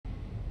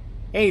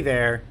Hey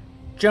there,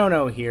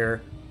 Jono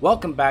here.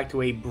 Welcome back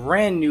to a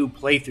brand new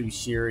playthrough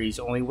series,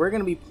 only we're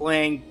going to be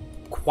playing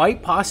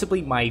quite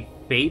possibly my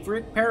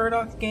favorite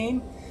Paradox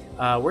game.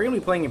 We're going to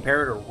be playing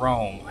Imperator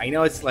Rome. I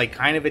know it's like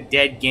kind of a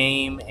dead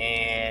game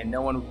and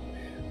no one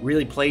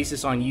really plays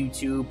this on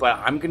YouTube, but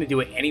I'm going to do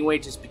it anyway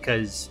just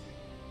because,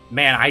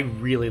 man, I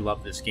really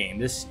love this game.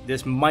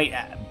 This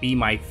might be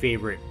my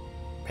favorite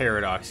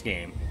Paradox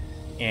game.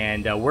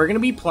 And we're going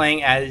to be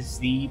playing as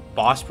the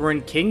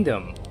Bosporan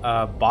Kingdom.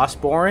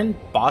 Bosporan?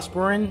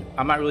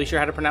 I'm not really sure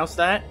how to pronounce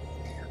that.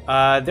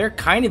 They're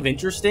kind of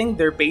interesting.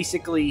 They're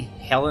basically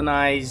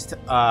Hellenized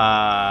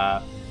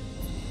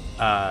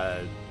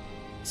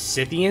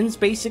Scythians,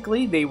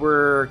 basically. They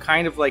were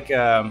kind of like...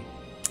 they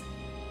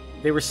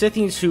were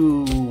Scythians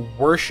who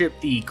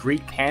worshiped the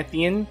Greek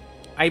pantheon,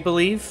 I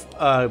believe.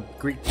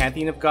 Greek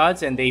pantheon of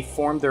gods, and they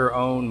formed their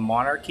own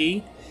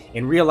monarchy.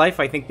 In real life,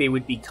 I think they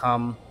would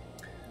become...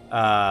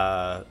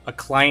 a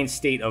client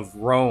state of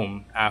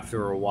Rome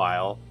after a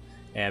while,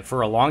 and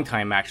for a long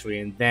time actually,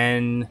 and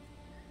then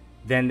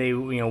they,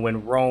 you know,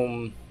 when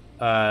Rome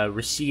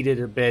receded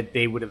a bit,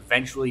 they would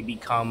eventually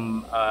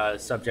become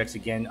subjects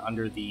again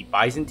under the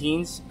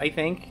Byzantines. I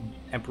think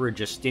Emperor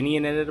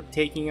Justinian ended up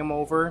taking them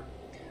over,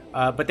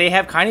 but they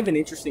have kind of an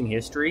interesting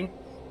history,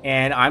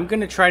 and I'm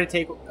going to try to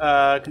take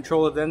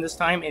control of them this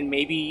time, and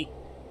maybe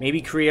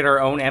create our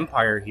own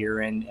empire here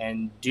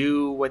and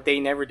do what they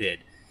never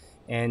did.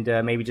 And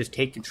maybe just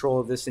take control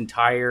of this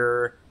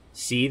entire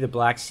sea, the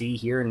Black Sea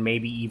here, and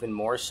maybe even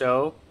more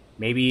so.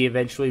 Maybe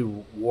eventually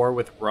war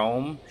with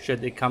Rome,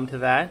 should it come to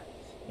that.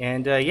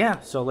 And yeah,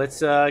 so let's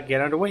get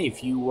underway.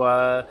 If you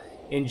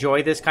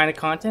enjoy this kind of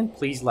content,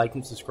 please like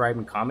and subscribe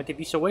and comment if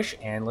you so wish.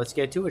 And let's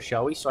get to it,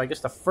 shall we? So I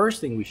guess the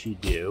first thing we should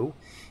do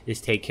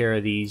is take care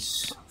of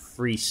these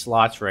free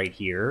slots right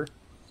here.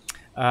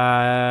 We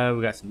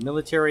got some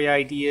military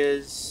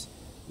ideas.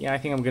 Yeah, I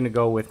think I'm going to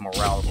go with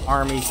morale of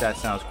armies. That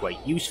sounds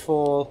quite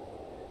useful.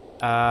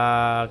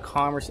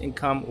 Commerce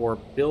income or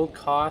build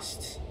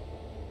cost.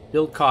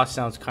 Build cost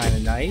sounds kind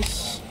of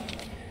nice.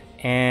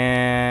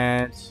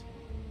 And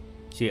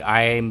see,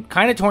 I'm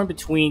kind of torn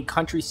between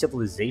country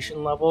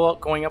civilization level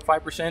going up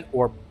 5%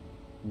 or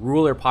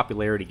ruler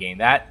popularity gain.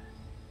 That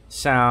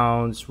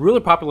sounds... ruler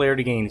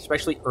popularity gain,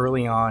 especially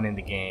early on in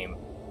the game,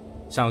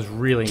 sounds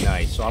really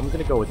nice. So I'm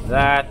going to go with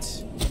that.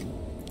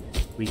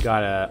 We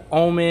got a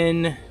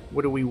omen.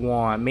 What do we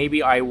want?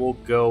 Maybe I will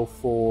go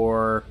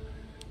for...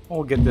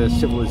 we'll get the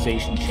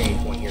civilization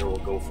change one here. We'll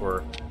go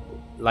for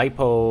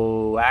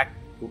Lipozice.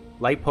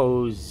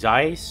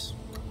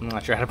 I'm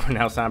not sure how to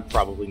pronounce that. I'm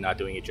probably not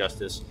doing it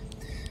justice.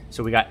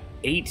 So we got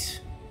eight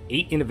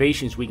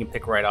innovations we can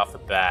pick right off the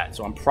bat.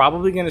 So I'm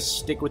probably going to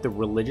stick with the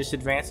religious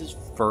advances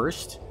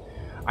first.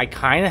 I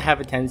kind of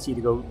have a tendency to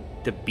go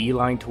the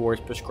beeline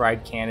towards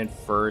prescribed canon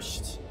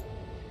first.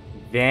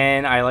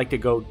 Then I like to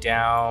go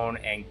down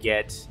and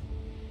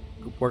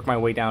work my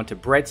way down to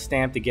bread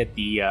stamp to get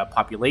the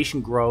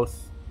population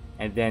growth,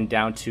 and then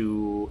down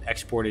to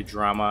exported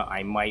drama.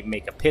 I might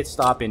make a pit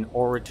stop in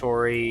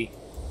oratory,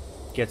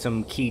 get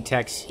some key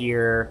texts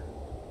here,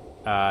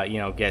 you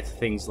know, get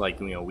things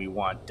like, you know, we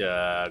want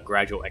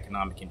gradual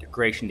economic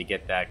integration to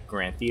get that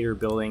grand theater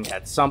building.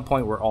 At some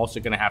point, we're also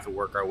going to have to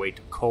work our way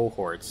to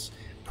cohorts.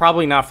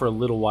 Probably not for a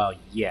little while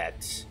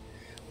yet,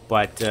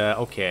 but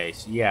okay,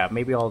 so yeah,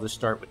 maybe I'll just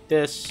start with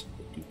this,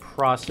 do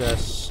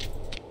process.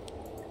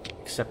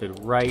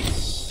 Accepted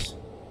rights.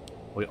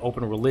 We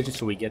open a religion,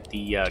 so we get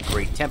the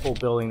Great Temple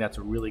building. That's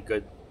a really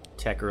good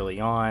tech early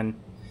on.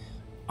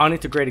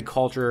 Unintegrated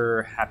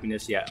culture,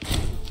 happiness, yeah.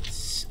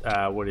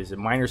 What is it?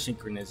 Minor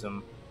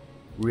synchronism,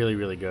 really,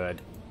 really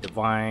good.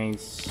 Divine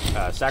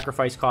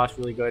sacrifice cost,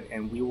 really good.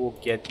 And we will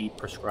get the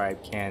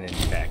prescribed canon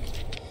tech.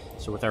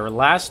 So with our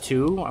last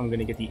two, I'm going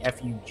to get the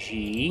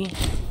FUG.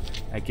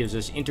 That gives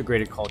us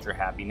integrated culture,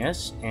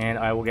 happiness. And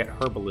I will get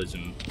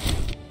herbalism.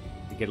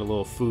 Get a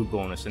little food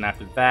bonus, and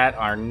after that,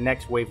 our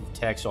next wave of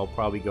text, I'll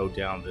probably go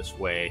down this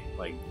way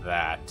like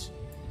that.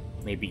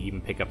 Maybe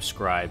even pick up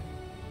scribe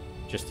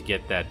just to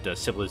get that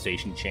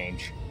civilization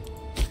change.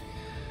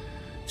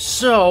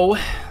 So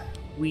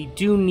we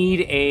do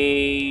need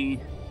a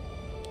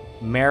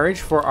marriage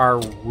for our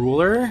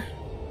ruler.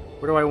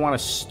 Where do I want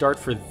to start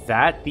for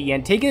that? The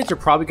Antagonists are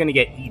probably going to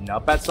get eaten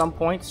up at some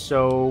point,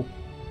 so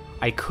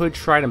I could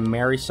try to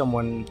marry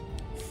someone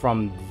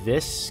from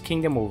this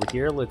kingdom over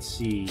here. Let's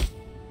see.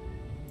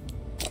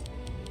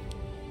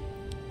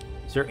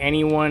 Is there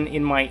anyone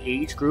in my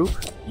age group?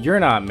 You're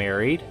not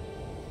married.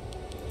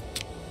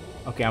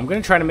 Okay, I'm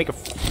gonna try to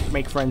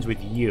make friends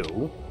with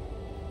you.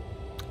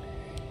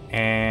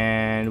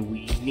 And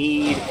we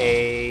need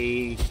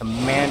a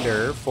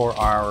commander for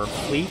our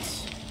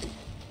fleets.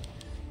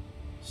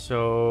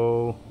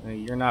 So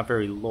you're not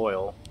very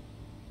loyal.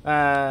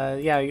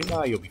 Yeah,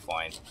 you'll be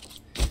fine.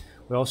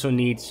 We also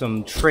need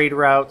some trade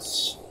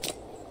routes.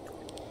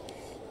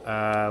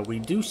 We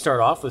do start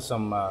off with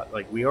some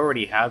like we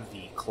already have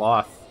the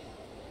cloth.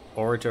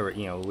 Orator,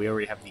 you know, we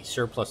already have the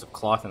surplus of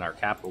cloth in our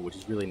capital, which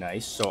is really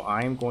nice. So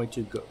I'm going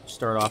to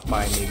start off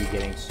by maybe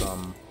getting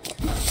some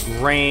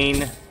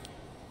grain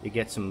to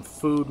get some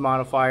food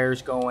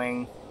modifiers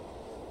going.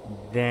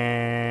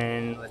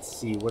 Then, let's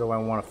see, what do I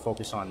want to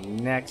focus on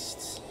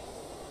next?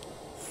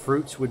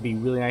 Fruits would be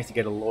really nice to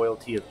get a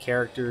loyalty of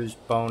characters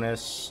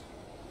bonus.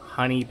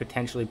 Honey,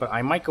 potentially, but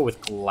I might go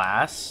with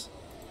glass.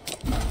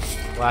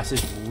 Glass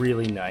is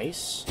really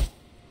nice.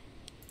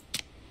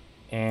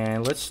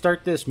 And let's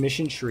start this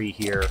mission tree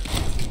here.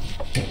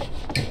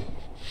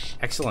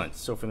 Excellent.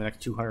 So for the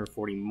next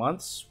 240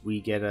 months, we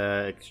get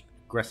a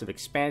aggressive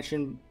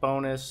expansion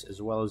bonus,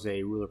 as well as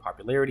a ruler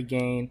popularity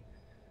gain.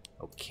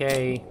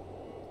 Okay.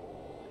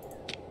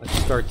 Let's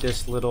start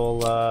this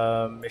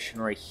little mission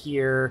right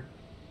here.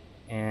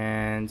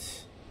 And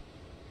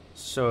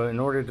so in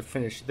order to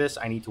finish this,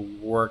 I need to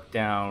work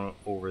down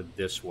over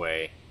this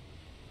way.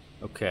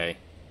 Okay.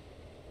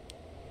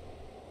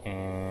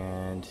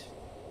 And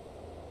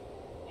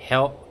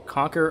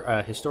conquer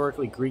a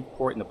historically Greek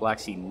port in the Black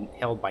Sea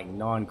held by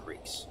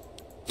non-Greeks.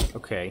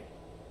 Okay.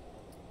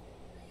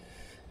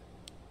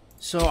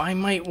 So I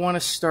might want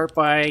to start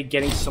by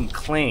getting some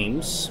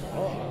claims.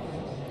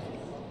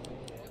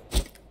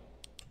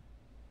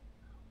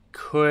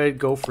 Could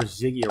go for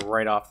Zygia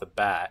right off the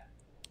bat.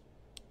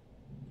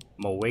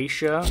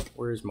 Moesia?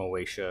 Where is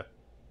Moesia?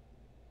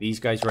 These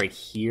guys right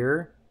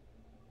here.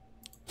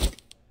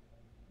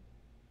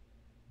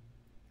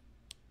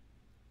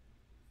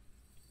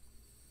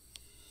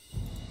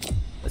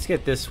 Let's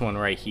get this one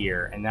right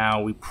here. And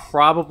now we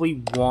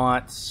probably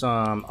want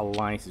some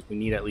alliances. We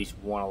need at least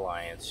one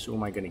alliance. Who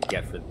am I going to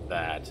get for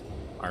that?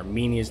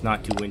 Armenia's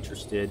not too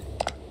interested.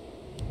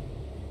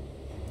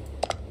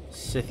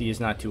 Scythia's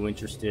not too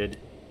interested.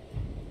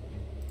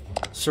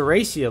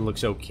 Seracia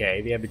looks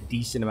okay. They have a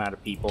decent amount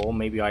of people.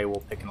 Maybe I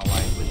will pick an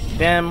alliance with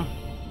them.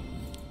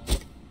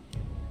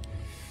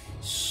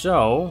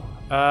 So,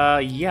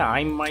 yeah,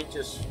 I might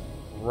just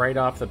right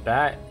off the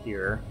bat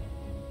here.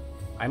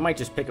 I might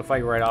just pick a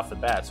fight right off the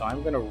bat. So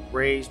I'm going to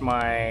raise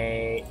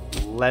my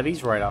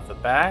levies right off the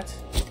bat.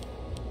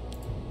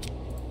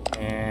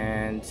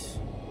 And...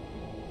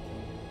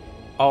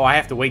 oh, I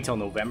have to wait till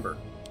November.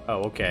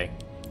 Oh, okay.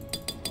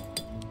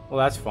 Well,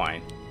 that's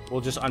fine.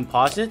 We'll just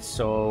unpause it.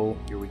 So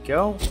here we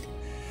go.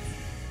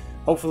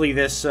 Hopefully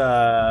this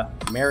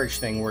marriage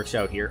thing works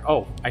out here.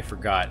 Oh, I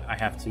forgot. I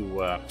have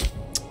to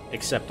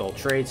accept all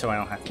trade so I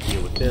don't have to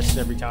deal with this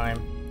every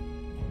time.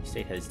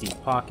 State has deep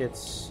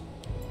pockets.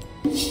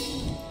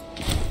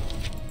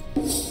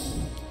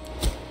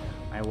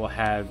 I will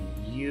have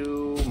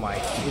you, my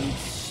fleet,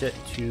 set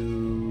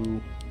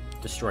to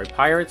destroy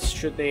pirates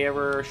should they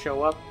ever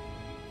show up.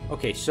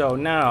 Okay, so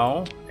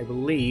now I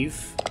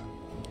believe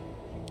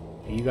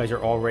you guys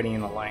are already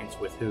in alliance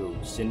with who?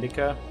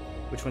 Syndica?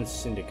 Which one's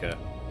Syndica?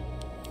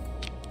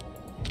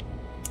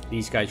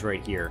 These guys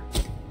right here.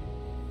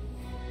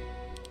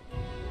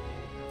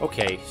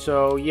 Okay,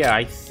 so yeah,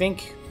 I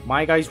think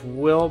my allies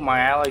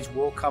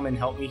will come and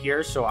help me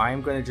here, so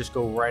I'm going to just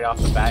go right off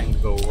the bat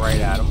and go right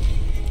at them.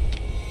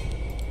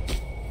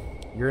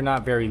 You're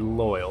not very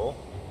loyal.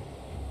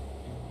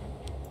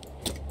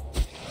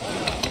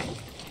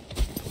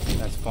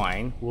 That's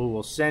fine.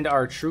 We'll send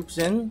our troops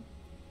in.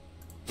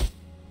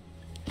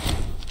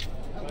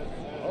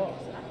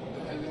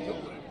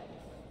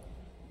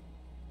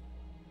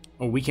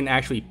 Oh, we can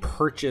actually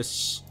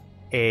purchase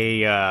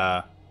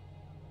a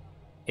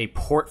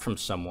port from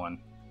someone.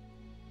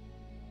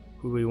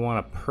 Who do we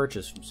want to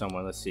purchase from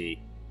someone? Let's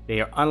see. They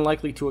are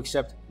unlikely to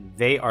accept.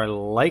 They are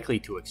likely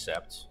to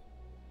accept.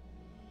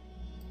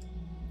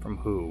 From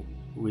who?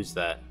 Who is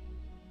that?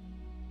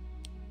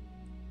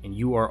 And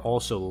you are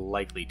also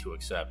likely to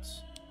accept.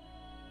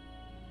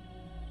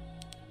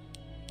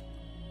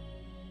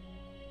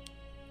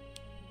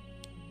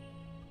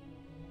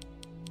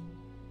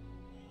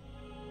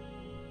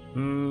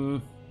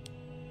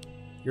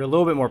 You're a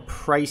little bit more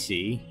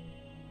pricey.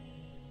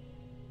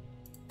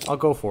 I'll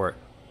go for it.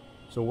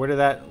 So did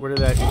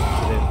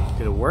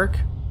it work?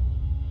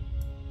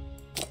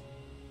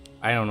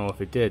 I don't know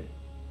if it did.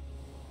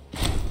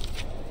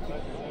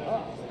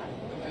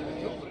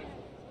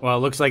 Well, it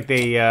looks like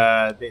they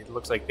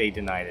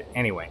denied it.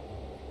 Anyway,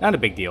 not a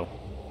big deal.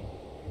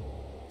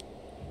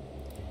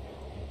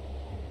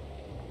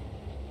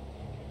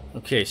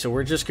 Okay, so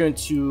we're just going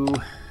to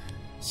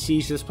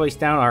siege this place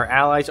down. Our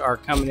allies are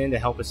coming in to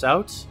help us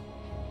out.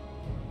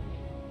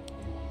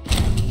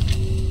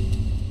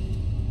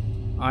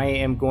 I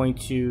am going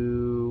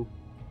to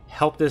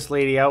help this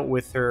lady out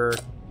with her...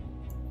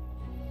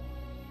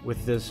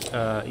 with this,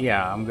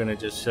 yeah, I'm gonna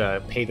just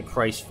pay the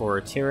price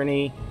for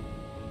tyranny.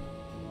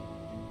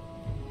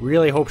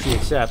 Really hope she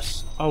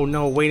accepts. Oh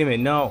no, wait a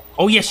minute, no.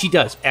 Oh yes, she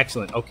does.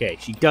 Excellent. Okay,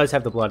 she does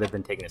have the blood of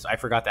Antigonus. I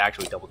forgot to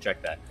actually double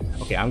check that.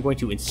 Okay, I'm going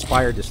to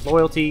inspire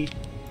disloyalty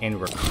and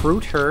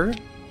recruit her.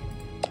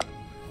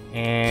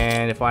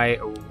 And if I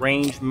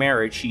arrange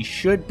marriage, she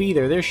should be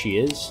there. There she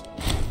is.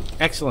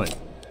 Excellent.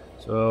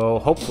 So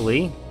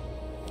hopefully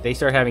they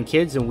start having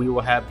kids and we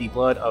will have the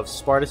blood of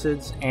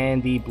Spartacids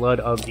and the blood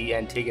of the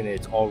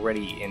Antigonids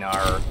already in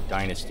our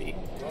dynasty.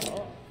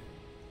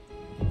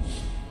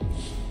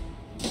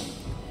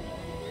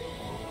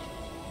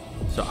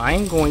 So So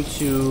I'm going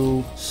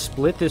to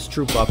split this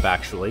troop up,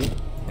 actually,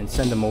 and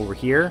send them over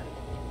here.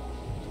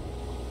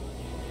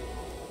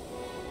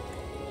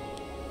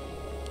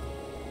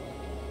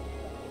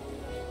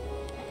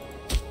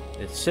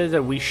 It says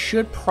that we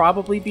should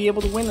probably be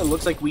able to win. It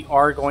looks like we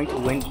are going to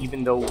win,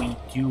 even though we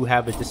do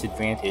have a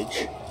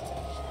disadvantage.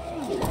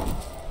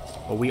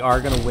 But we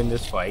are going to win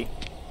this fight.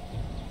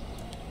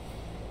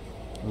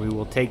 We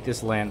will take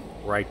this land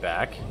right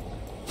back.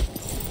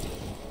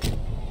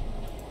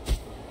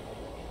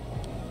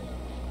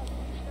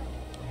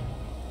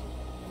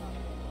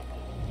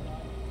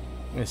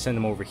 I'm going to send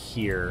them over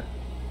here.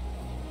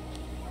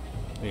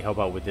 Let me help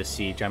out with this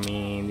siege. I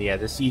mean, yeah,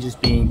 the siege is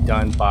being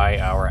done by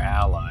our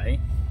ally.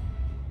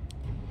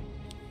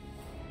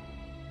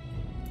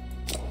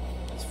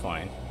 That's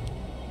fine.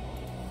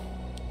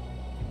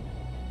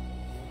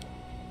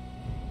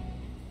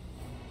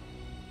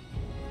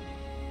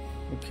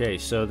 Okay,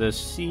 so the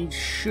siege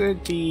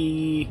should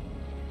be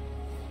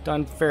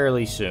done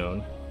fairly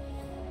soon.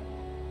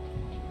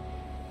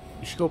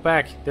 You should go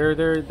back.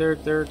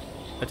 They're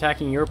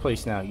attacking your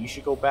place now. You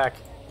should go back,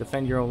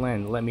 defend your own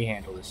land. Let me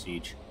handle the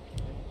siege.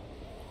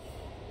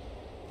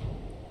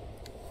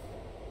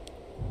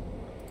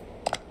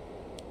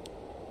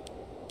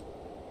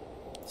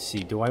 Let's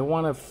see, do I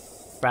want to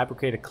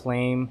fabricate a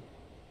claim?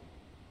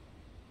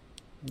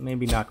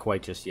 Maybe not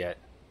quite just yet.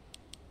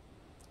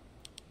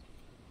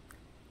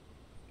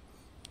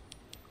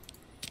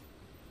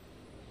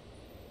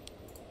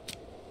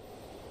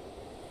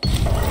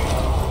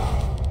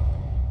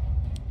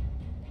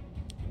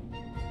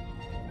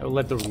 I will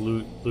let the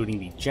looting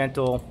be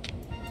gentle.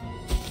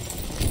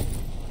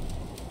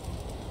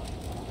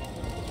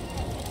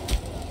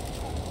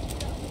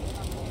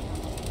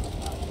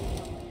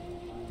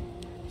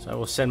 So I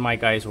will send my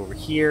guys over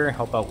here,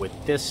 help out with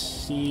this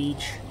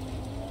siege.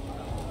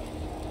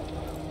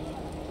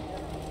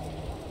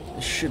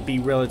 This should be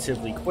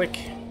relatively quick.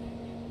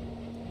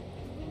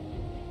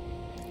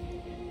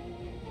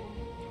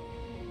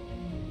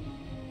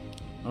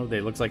 Oh,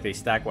 they looks like they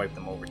stack wiped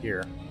them over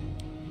here.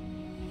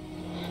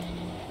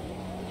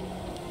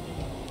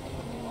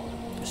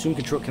 Assume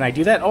control. Can I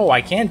do that? Oh,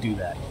 I can do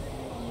that.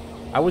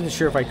 I wasn't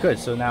sure if I could.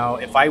 So now,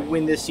 if I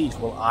win this siege,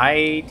 will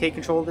I take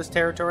control of this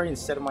territory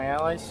instead of my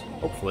allies?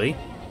 Hopefully.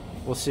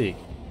 We'll see.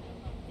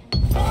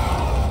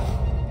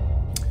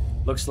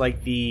 Looks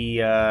like the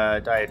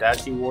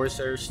Diadachi wars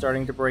are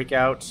starting to break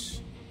out.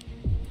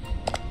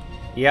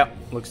 Yep.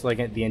 Looks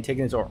like the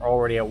Antiquities are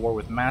already at war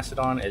with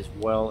Macedon, as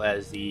well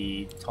as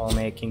the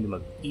Ptolemaic Kingdom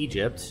of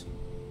Egypt.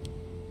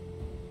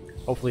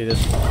 Hopefully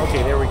this...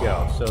 Okay, there we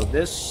go. So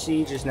this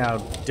siege is now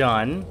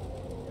done.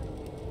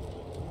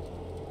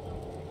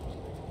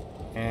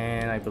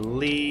 And I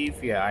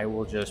believe, yeah, I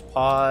will just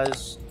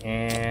pause.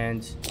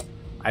 And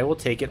I will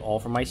take it all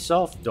for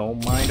myself.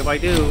 Don't mind if I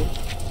do.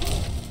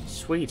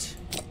 Sweet.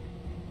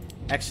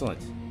 Excellent.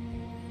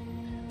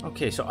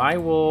 Okay, so I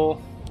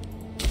will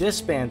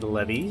disband the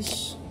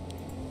levies.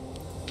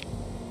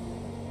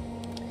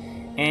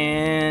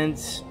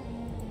 And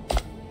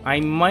I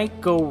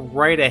might go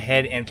right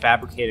ahead and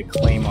fabricate a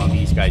claim on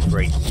these guys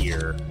right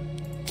here.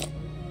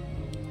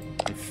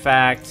 In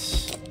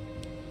fact,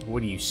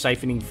 what are you,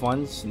 siphoning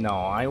funds? No,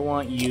 I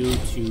want you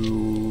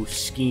to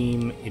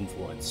scheme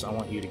influence. I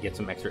want you to get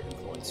some extra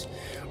influence.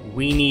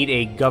 We need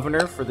a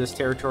governor for this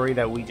territory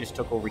that we just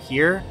took over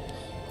here.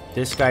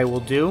 This guy will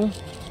do.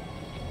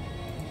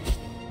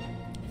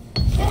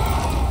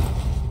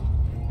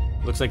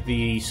 Looks like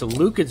the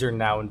Seleucids are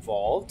now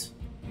involved.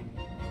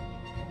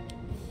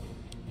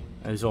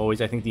 As always,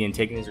 I think the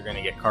Antiquities are going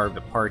to get carved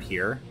apart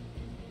here.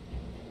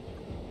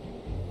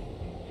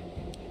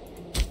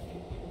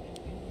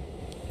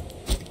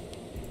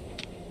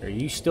 Are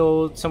you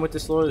still somewhat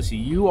disloyal? So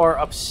you are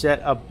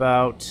upset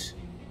about...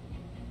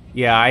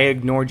 Yeah, I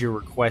ignored your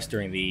request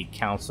during the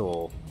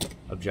council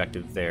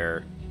objective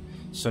there.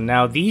 So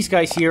now these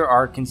guys here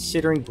are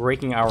considering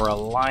breaking our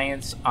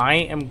alliance. I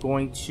am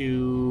going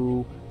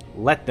to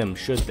let them,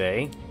 should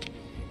they.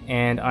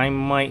 And I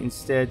might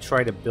instead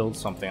try to build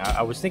something.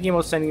 I was thinking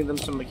about sending them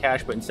some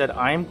cash, but instead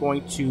I am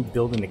going to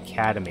build an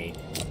academy.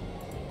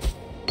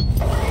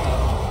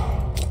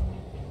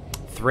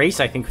 Thrace,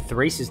 I think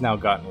Thrace has now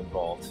gotten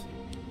involved.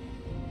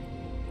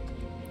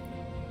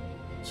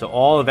 So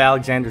all of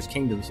Alexander's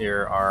kingdoms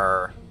here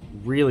are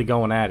really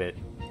going at it.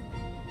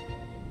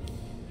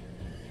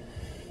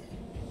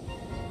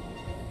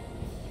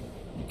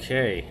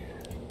 Okay.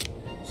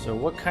 So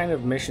what kind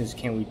of missions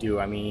can we do?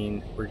 I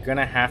mean, we're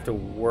gonna have to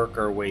work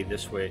our way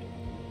this way,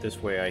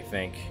 I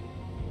think.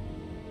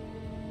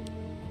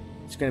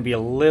 It's gonna be a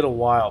little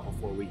while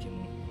before we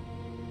can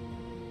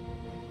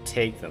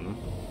take them.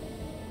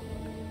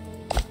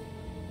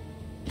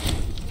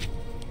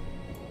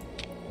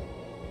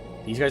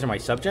 These guys are my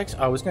subjects?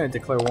 Oh, I was gonna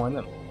declare war on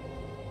them.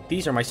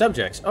 These are my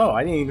subjects. Oh,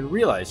 I didn't even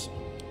realize.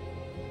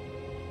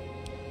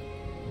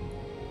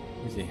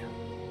 Who's he?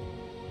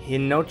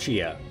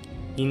 Hinochia.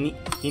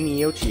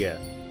 Iniochia.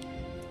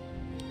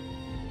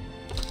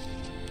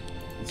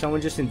 Did someone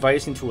just invite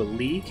us into a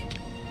league?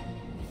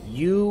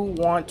 You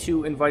want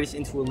to invite us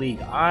into a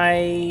league.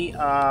 I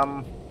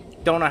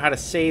don't know how to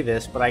say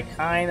this, but I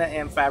kind of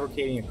am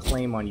fabricating a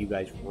claim on you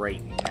guys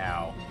right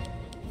now.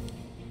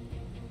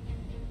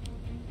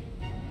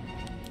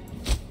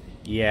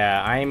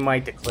 Yeah, I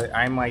might declare.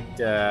 I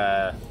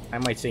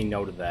might say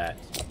no to that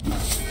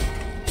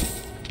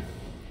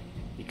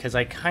because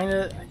I kind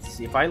of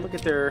see if I look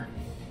at their.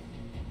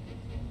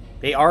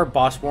 They are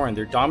Bosporan.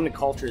 Their dominant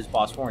culture is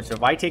Bosporan. So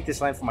if I take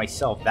this land for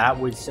myself, that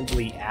would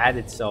simply add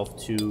itself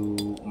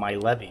to my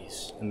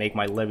levies and make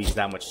my levies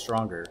that much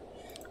stronger.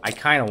 I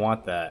kind of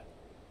want that.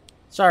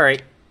 It's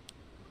alright.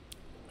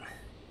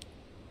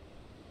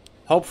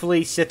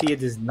 Hopefully Scythia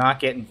does not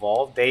get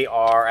involved. They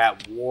are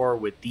at war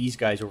with these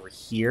guys over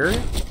here.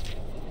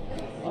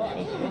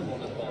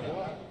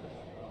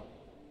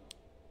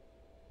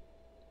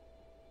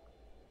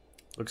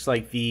 Looks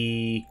like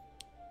the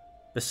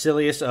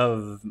Basilius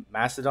of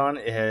Macedon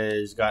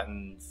has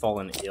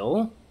fallen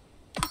ill.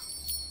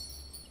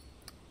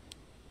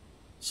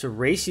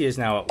 Seracia is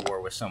now at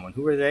war with someone.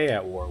 Who are they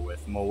at war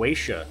with?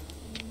 Moesia.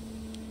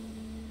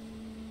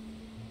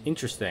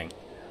 Interesting.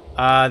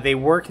 They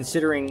were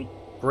considering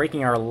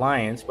breaking our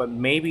alliance, but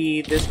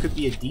maybe this could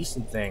be a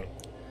decent thing.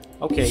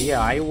 Okay,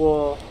 yeah, I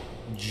will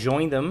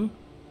join them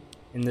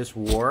in this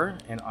war,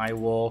 and I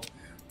will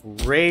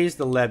raise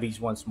the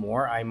levies once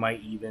more. I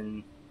might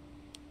even...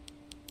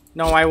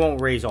 No, I won't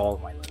raise all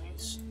of my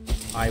levies.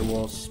 I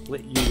will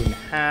split you in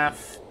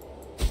half.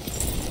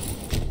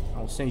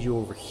 I'll send you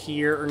over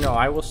here. Or no,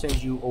 I will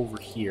send you over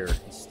here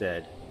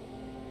instead.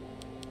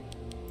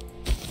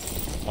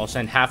 I'll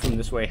send half of them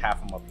this way,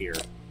 half of them up here.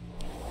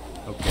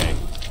 Okay.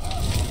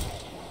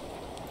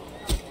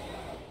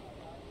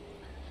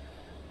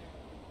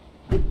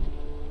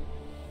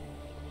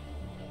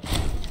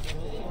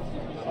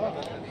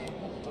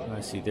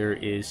 Let's see, there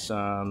is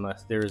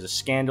a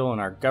scandal in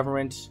our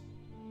government.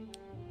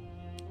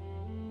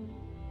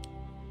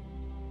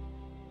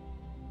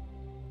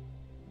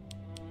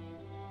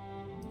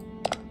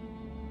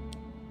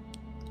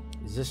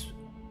 Is this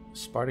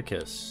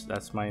Spartacus?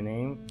 That's my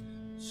name.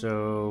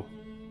 So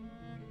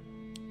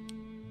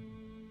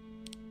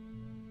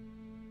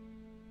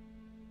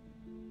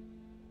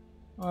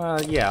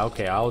yeah,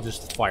 okay, I'll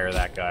just fire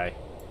that guy.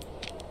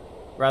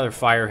 Rather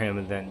fire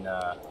him than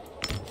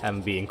have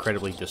him be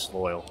incredibly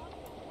disloyal.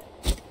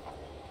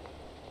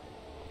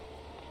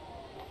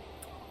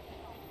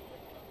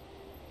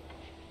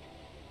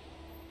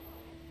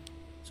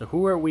 So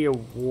who are we at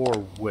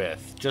war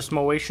with? Just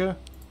Moesia?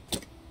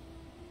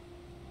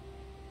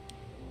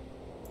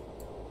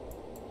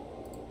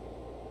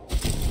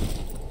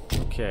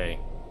 Okay.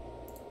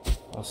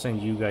 I'll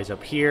send you guys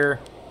up here.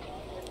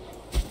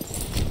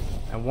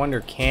 I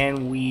wonder,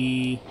 can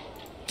we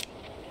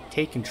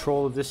take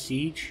control of this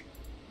siege?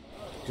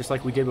 Just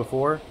like we did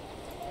before?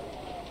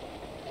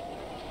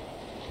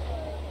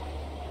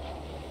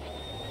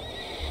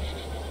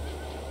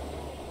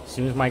 As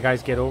soon as my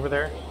guys get over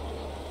there?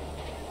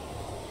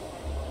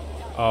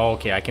 Oh,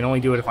 okay, I can only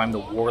do it if I'm the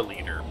war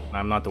leader.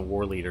 I'm not the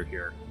war leader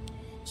here.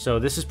 So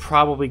this is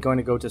probably going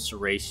to go to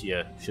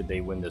Seracia, should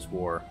they win this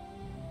war.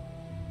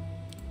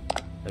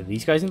 Are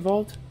these guys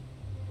involved?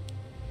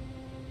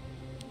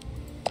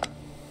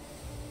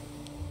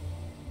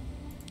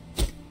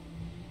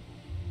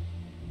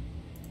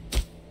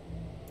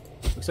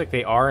 Looks like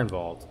they are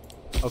involved.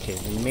 Okay,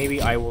 then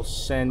maybe I will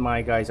send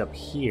my guys up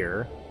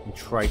here and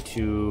try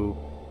to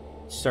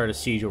start a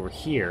siege over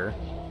here.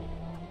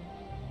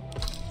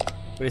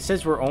 But it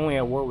says we're only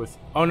at war with...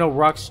 Oh no,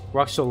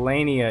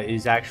 Roxolania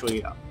is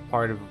actually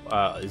part of...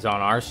 is on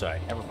our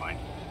side. Never mind.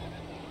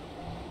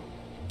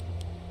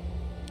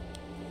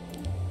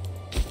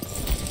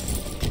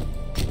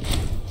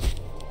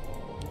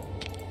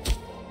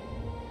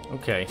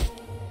 Okay.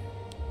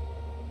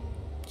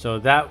 So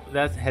that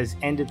has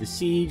ended the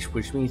siege,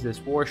 which means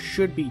this war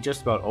should be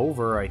just about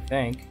over, I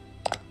think.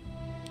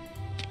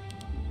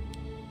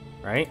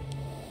 Right?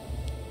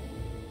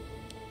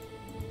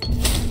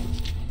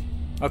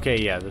 Okay,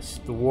 yeah,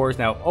 the war is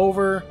now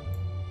over.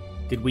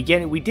 Did we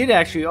get it? We did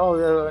actually.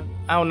 Oh,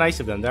 how nice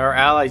of them. Our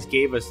allies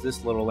gave us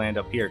this little land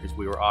up here because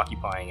we were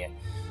occupying it.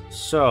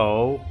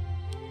 So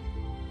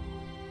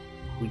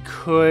we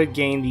could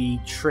gain the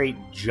trait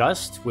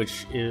Just,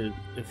 which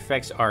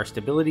affects our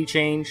stability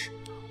change,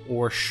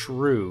 or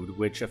Shrewd,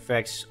 which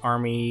affects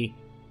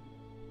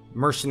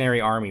mercenary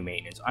army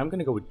maintenance. I'm going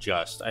to go with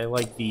Just. I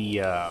like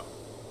the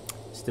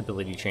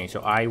stability change.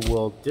 So I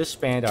will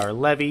disband our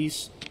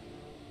levies.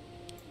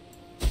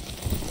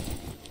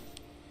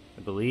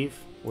 I believe.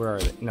 Where are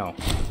they? No.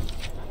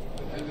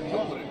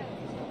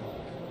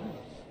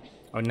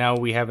 Oh, now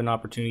we have an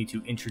opportunity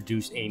to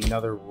introduce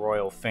another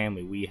royal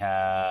family. We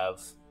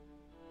have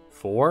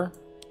 4?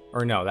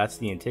 Or no, that's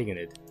the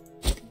Antigonid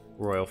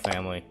royal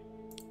family.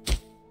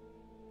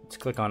 Let's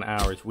click on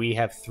ours. We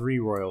have 3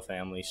 royal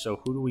families. So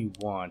who do we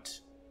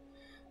want?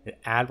 The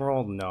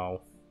Admiral?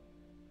 No.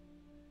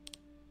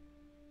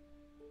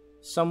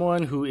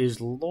 Someone who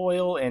is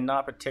loyal and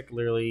not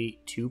particularly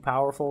too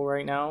powerful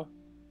right now.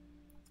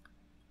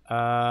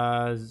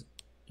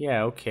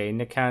 Yeah, okay,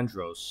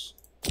 Nicandros.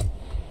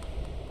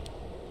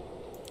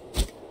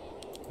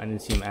 I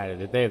didn't see them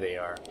added. There they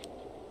are.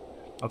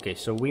 Okay,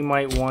 so we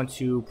might want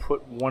to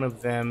put one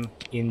of them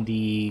in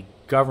the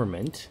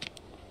government.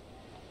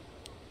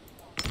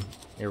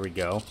 There we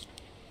go.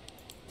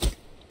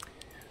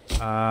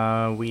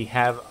 We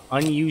have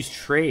unused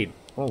trade.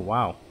 Oh,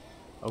 wow.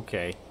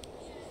 Okay.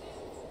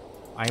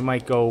 I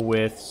might go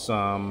with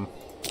some...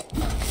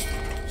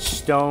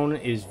 Stone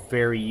is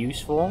very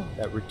useful.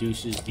 That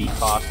reduces the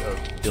cost of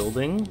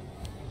building.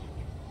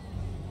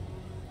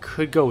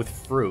 Could go with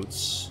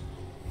fruits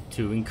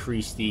to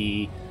increase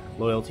the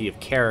loyalty of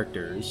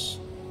characters.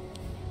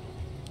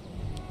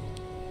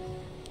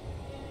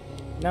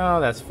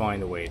 No, that's fine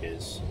the way it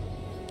is.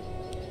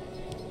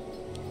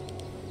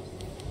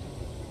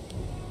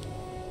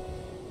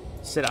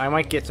 Said I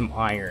might get some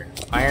iron.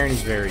 Iron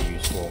is very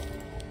useful.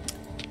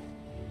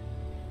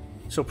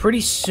 So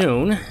pretty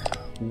soon,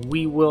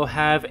 we will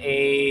have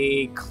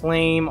a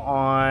claim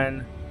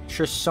on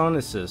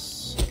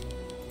Chersonesus,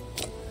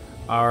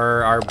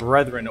 our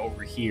brethren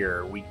over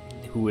here,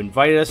 who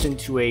invited us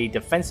into a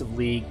defensive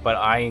league, but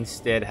I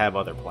instead have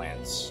other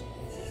plans.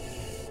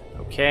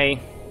 Okay.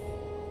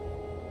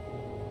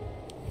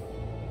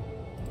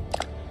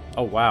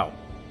 Oh, wow.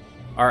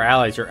 Our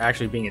allies are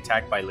actually being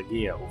attacked by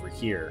Legia over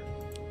here.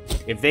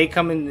 If they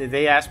come in, if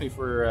they ask me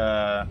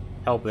for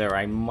help there,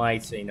 I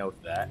might say no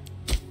to that.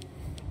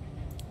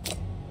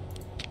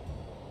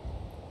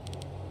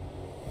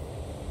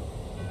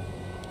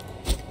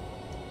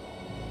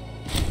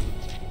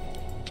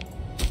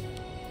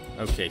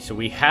 Okay, so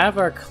we have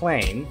our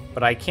claim,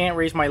 but I can't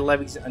raise my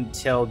levies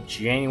until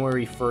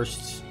January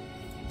 1st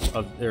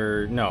of,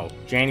 or no,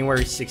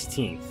 January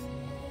 16th.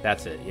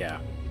 That's it, yeah.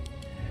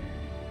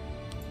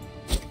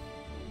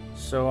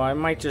 So I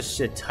might just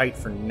sit tight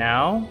for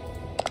now.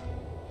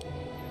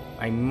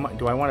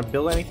 Do I want to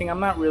build anything? I'm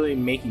not really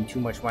making too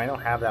much money. I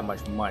don't have that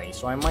much money,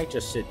 so I might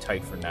just sit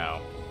tight for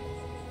now.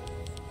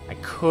 I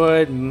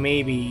could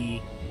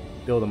maybe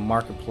build a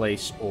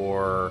marketplace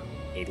or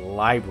a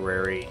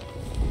library,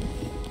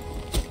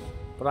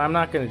 but I'm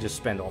not going to just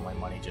spend all my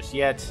money just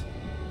yet.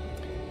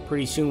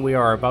 Pretty soon we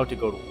are about to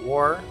go to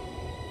war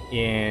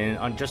in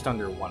just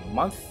under 1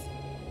 month.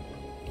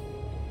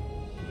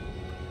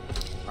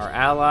 Our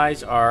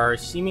allies are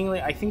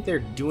seemingly, I think they're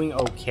doing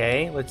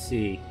okay. Let's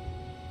see.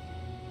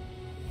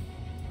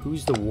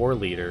 Who's the war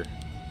leader?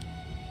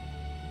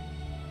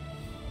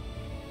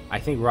 I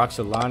think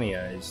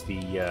Roxolania is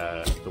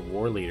the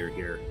war leader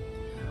here.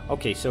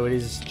 Okay, so it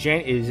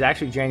is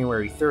actually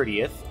January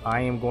 30th.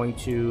 I am going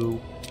to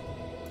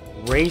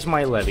raise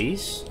my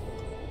levies,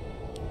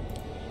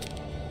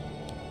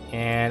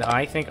 and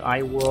I think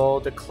I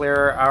will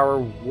declare our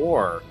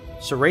war.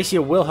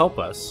 Seracia will help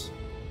us.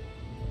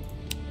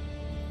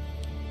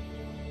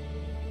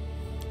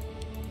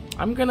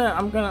 I'm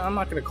not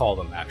gonna call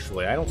them,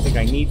 actually. I don't think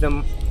I need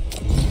them.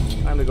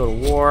 Time to go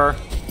to war,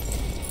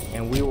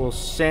 and we will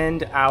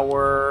send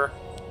our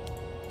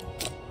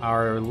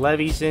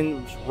levies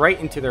in right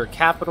into their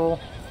capital.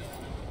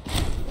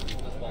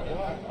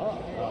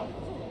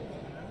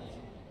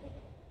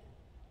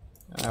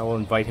 I will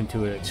invite him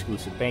to an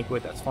exclusive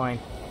banquet. That's fine.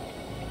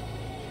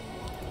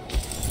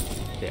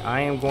 Okay,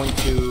 I am going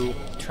to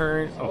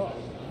turn. Oh.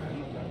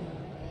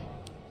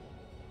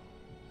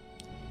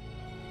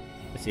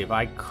 Let's see, if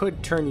I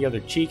could turn the other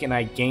cheek and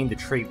I gain the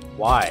trait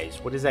Wise,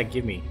 what does that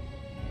give me?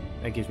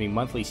 That gives me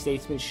monthly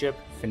statesmanship,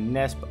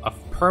 finesse, a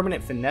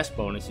permanent finesse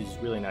bonus is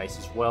really nice,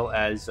 as well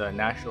as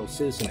national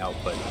citizen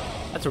output.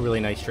 That's a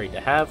really nice trait to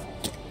have.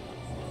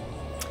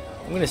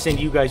 I'm going to send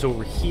you guys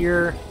over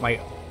here,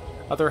 my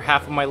other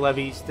half of my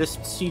levies. This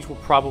siege will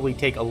probably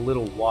take a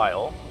little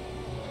while.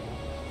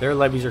 Their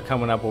levies are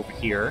coming up over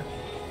here.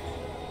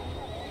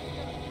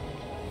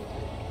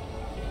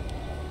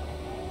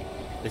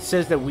 It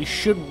says that we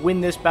should win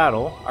this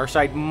battle. Our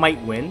side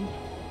might win.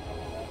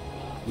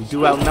 We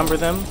do outnumber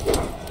them.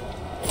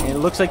 And it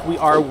looks like we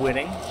are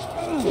winning.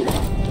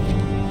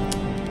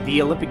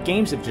 The Olympic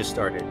Games have just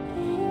started.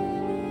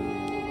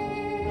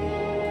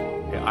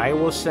 Okay, I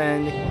will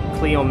send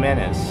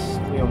Cleomenes.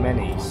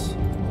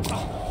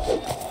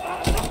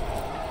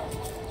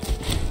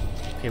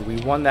 Okay, we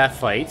won that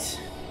fight.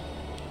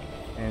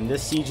 And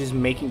this siege is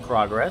making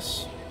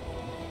progress.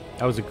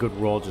 That was a good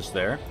roll just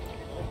there.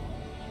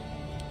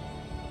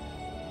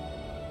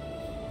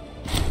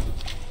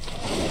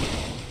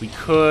 We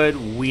could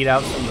weed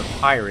out some of the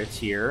pirates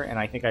here, and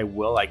I think I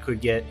will. I could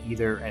get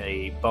either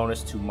a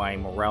bonus to my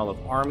morale of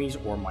armies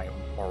or my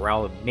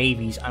morale of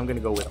navies. I'm going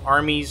to go with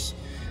armies.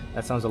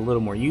 That sounds a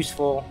little more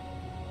useful.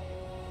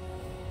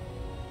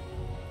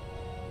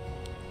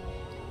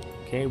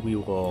 Okay, we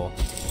will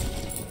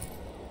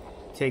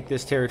take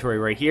this territory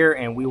right here,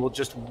 and we will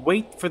just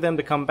wait for them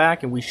to come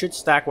back, and we should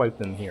stack wipe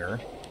them here.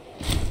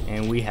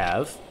 And we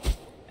have.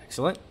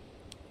 Excellent.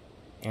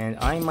 And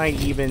I might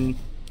even...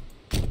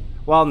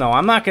 Well, no,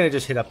 I'm not going to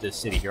just hit up this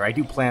city here. I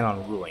do plan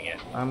on ruling it.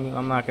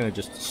 I'm not going to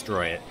just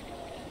destroy it.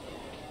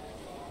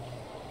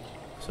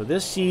 So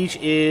this siege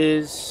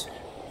is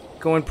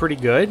going pretty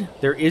good.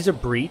 There is a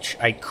breach.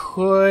 I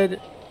could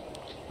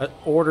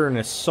order an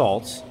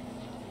assault,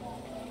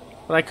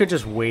 but I could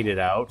just wait it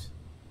out.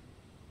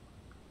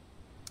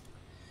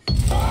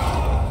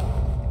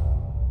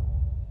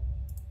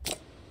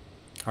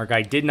 Our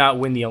guy did not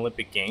win the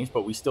Olympic Games,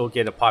 but we still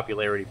get a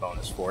popularity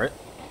bonus for it.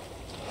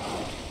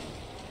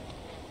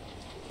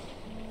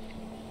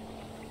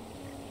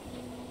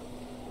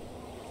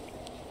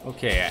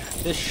 Okay,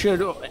 this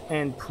should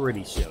end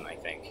pretty soon, I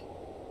think.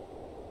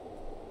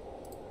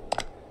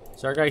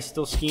 Is our guy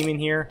still scheming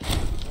here?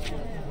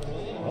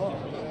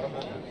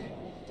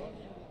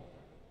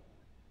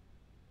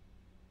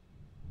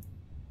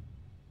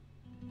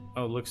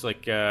 Oh, it looks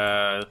like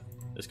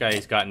this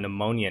guy's got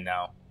pneumonia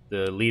now.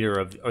 The leader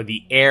of, or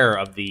the heir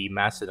of the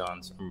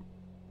Macedons.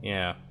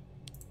 Yeah.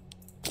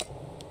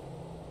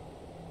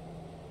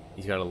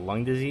 He's got a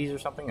lung disease or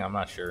something? I'm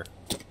not sure.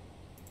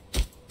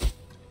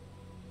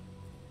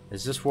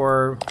 Is this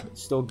war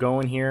still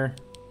going here?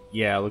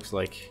 Yeah, it looks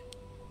like.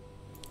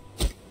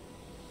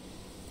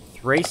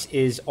 Thrace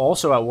is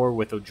also at war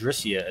with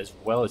Odrysia as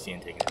well as the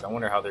Antiquities. I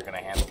wonder how they're going to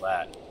handle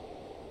that.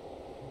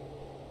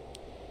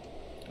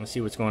 Let's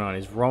see what's going on.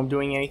 Is Rome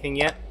doing anything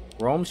yet?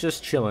 Rome's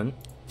just chilling.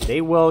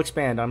 They will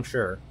expand, I'm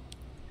sure.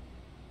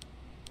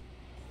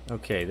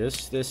 Okay,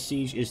 this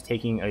siege is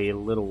taking a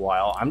little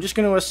while. I'm just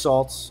going to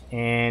assault,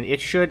 and it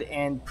should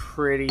end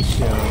pretty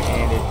soon.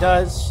 And it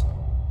does.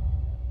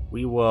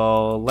 We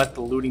will let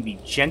the looting be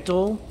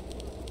gentle.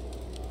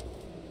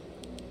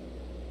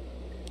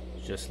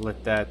 Just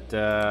let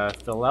that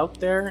fill out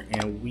there,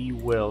 and we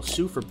will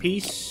sue for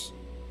peace.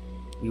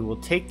 We will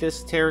take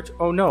this territory.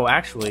 Oh no,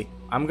 actually,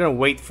 I'm gonna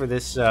wait for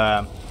this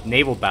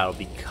naval battle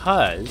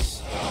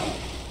because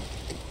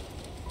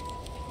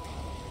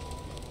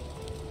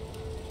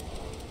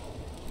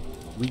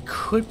we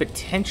could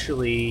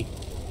potentially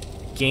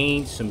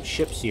gain some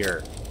ships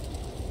here.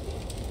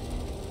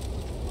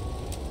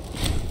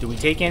 Did we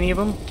take any of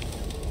them?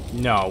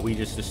 No, we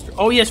just destroyed.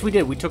 Oh yes, we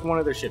did. We took one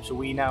of their ships,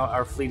 so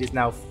our fleet is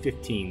now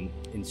 15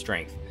 in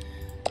strength.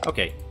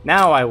 Okay,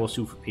 now I will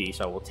sue for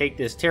peace. I will take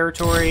this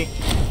territory.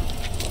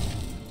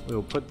 We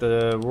will put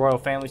the royal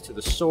families to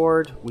the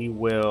sword. We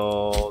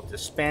will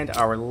disband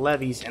our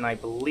levies, and I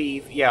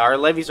believe, yeah, our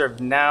levies are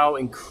now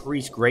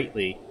increased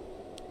greatly.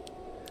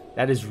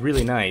 That is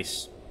really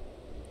nice.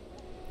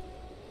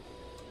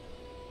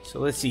 So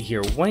let's see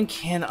here. When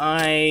can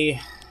I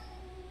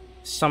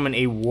summon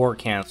a war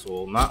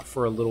council? Not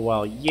for a little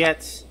while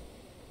yet.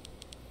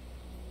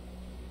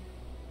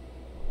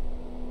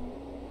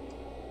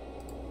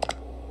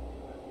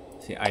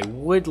 See, I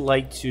would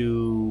like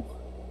to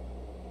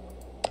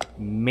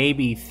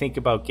maybe think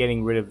about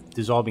getting rid of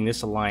dissolving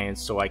this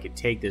alliance so I could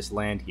take this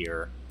land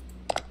here.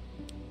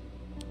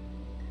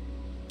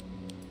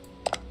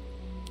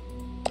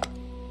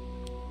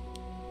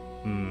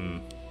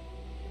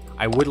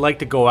 I would like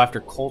to go after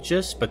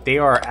Colchis, but they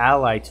are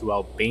allied to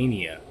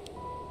Albania.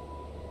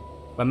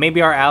 But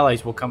maybe our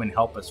allies will come and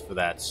help us for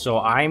that. So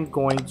I'm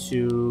going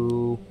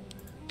to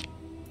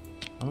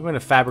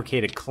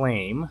fabricate a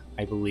claim,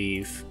 I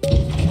believe,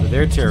 for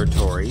their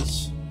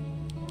territories.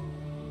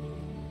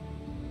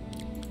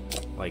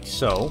 Like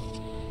so.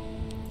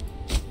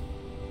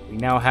 We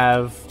now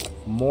have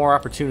more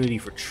opportunity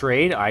for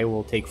trade. I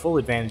will take full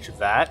advantage of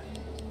that.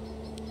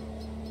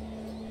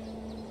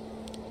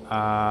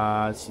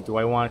 Let's see, do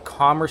I want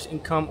commerce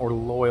income or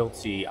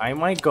loyalty? I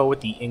might go with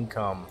the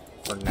income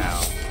for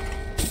now.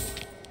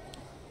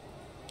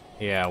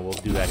 Yeah, we'll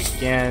do that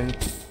again.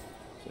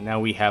 So now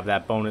we have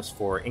that bonus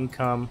for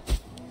income.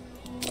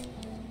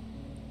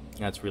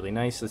 That's really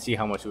nice. Let's see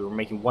how much we were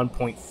making.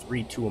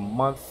 1.32 a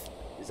month.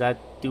 Does that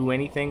do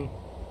anything?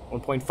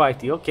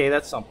 1.50. Okay,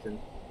 that's something.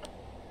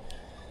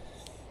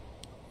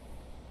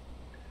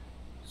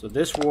 So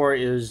this war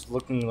is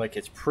looking like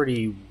it's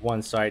pretty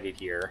one-sided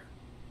here.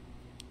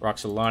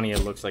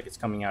 Roxolania looks like it's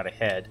coming out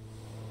ahead.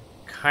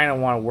 Kind of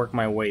want to work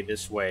my way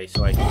this way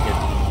so I can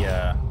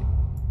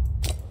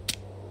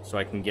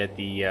get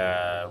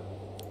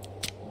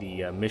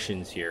the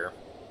missions here.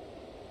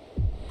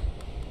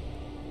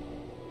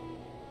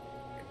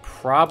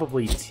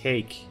 Probably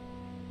take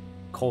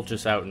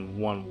Colchis out in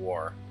one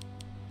war.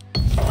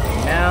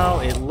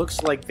 Now it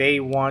looks like they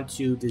want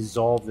to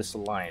dissolve this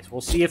alliance. We'll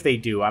see if they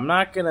do. I'm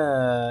not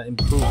gonna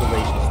improve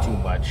relations too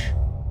much.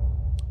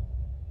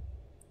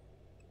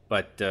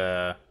 But,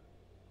 oh,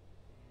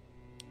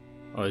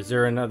 is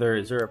there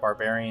a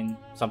barbarian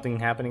something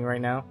happening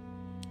right now?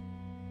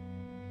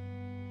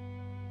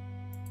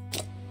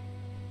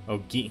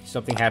 Oh,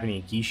 something happening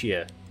in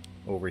Geisha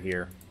over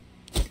here.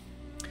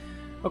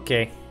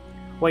 Okay.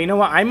 Well, you know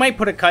what? I might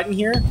put a cut in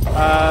here,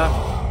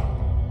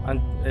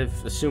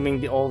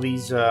 assuming all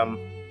these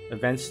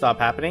events stop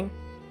happening.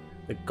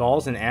 The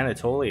Gauls in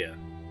Anatolia.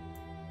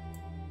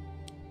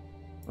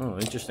 Oh,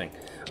 interesting.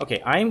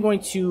 Okay, I am going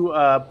to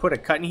put a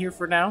cut in here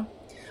for now.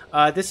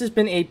 This has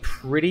been a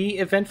pretty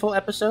eventful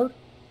episode.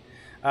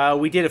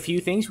 We did a few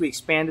things. We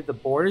expanded the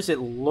borders. It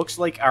looks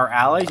like our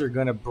allies are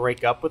going to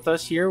break up with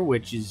us here,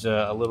 which is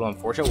a little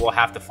unfortunate. We'll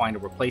have to find a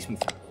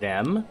replacement for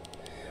them.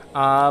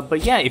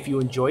 But yeah, if you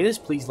enjoy this,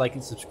 please like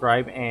and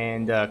subscribe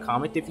and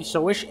comment if you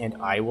so wish, and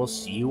I will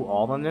see you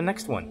all on the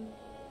next one.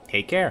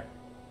 Take care.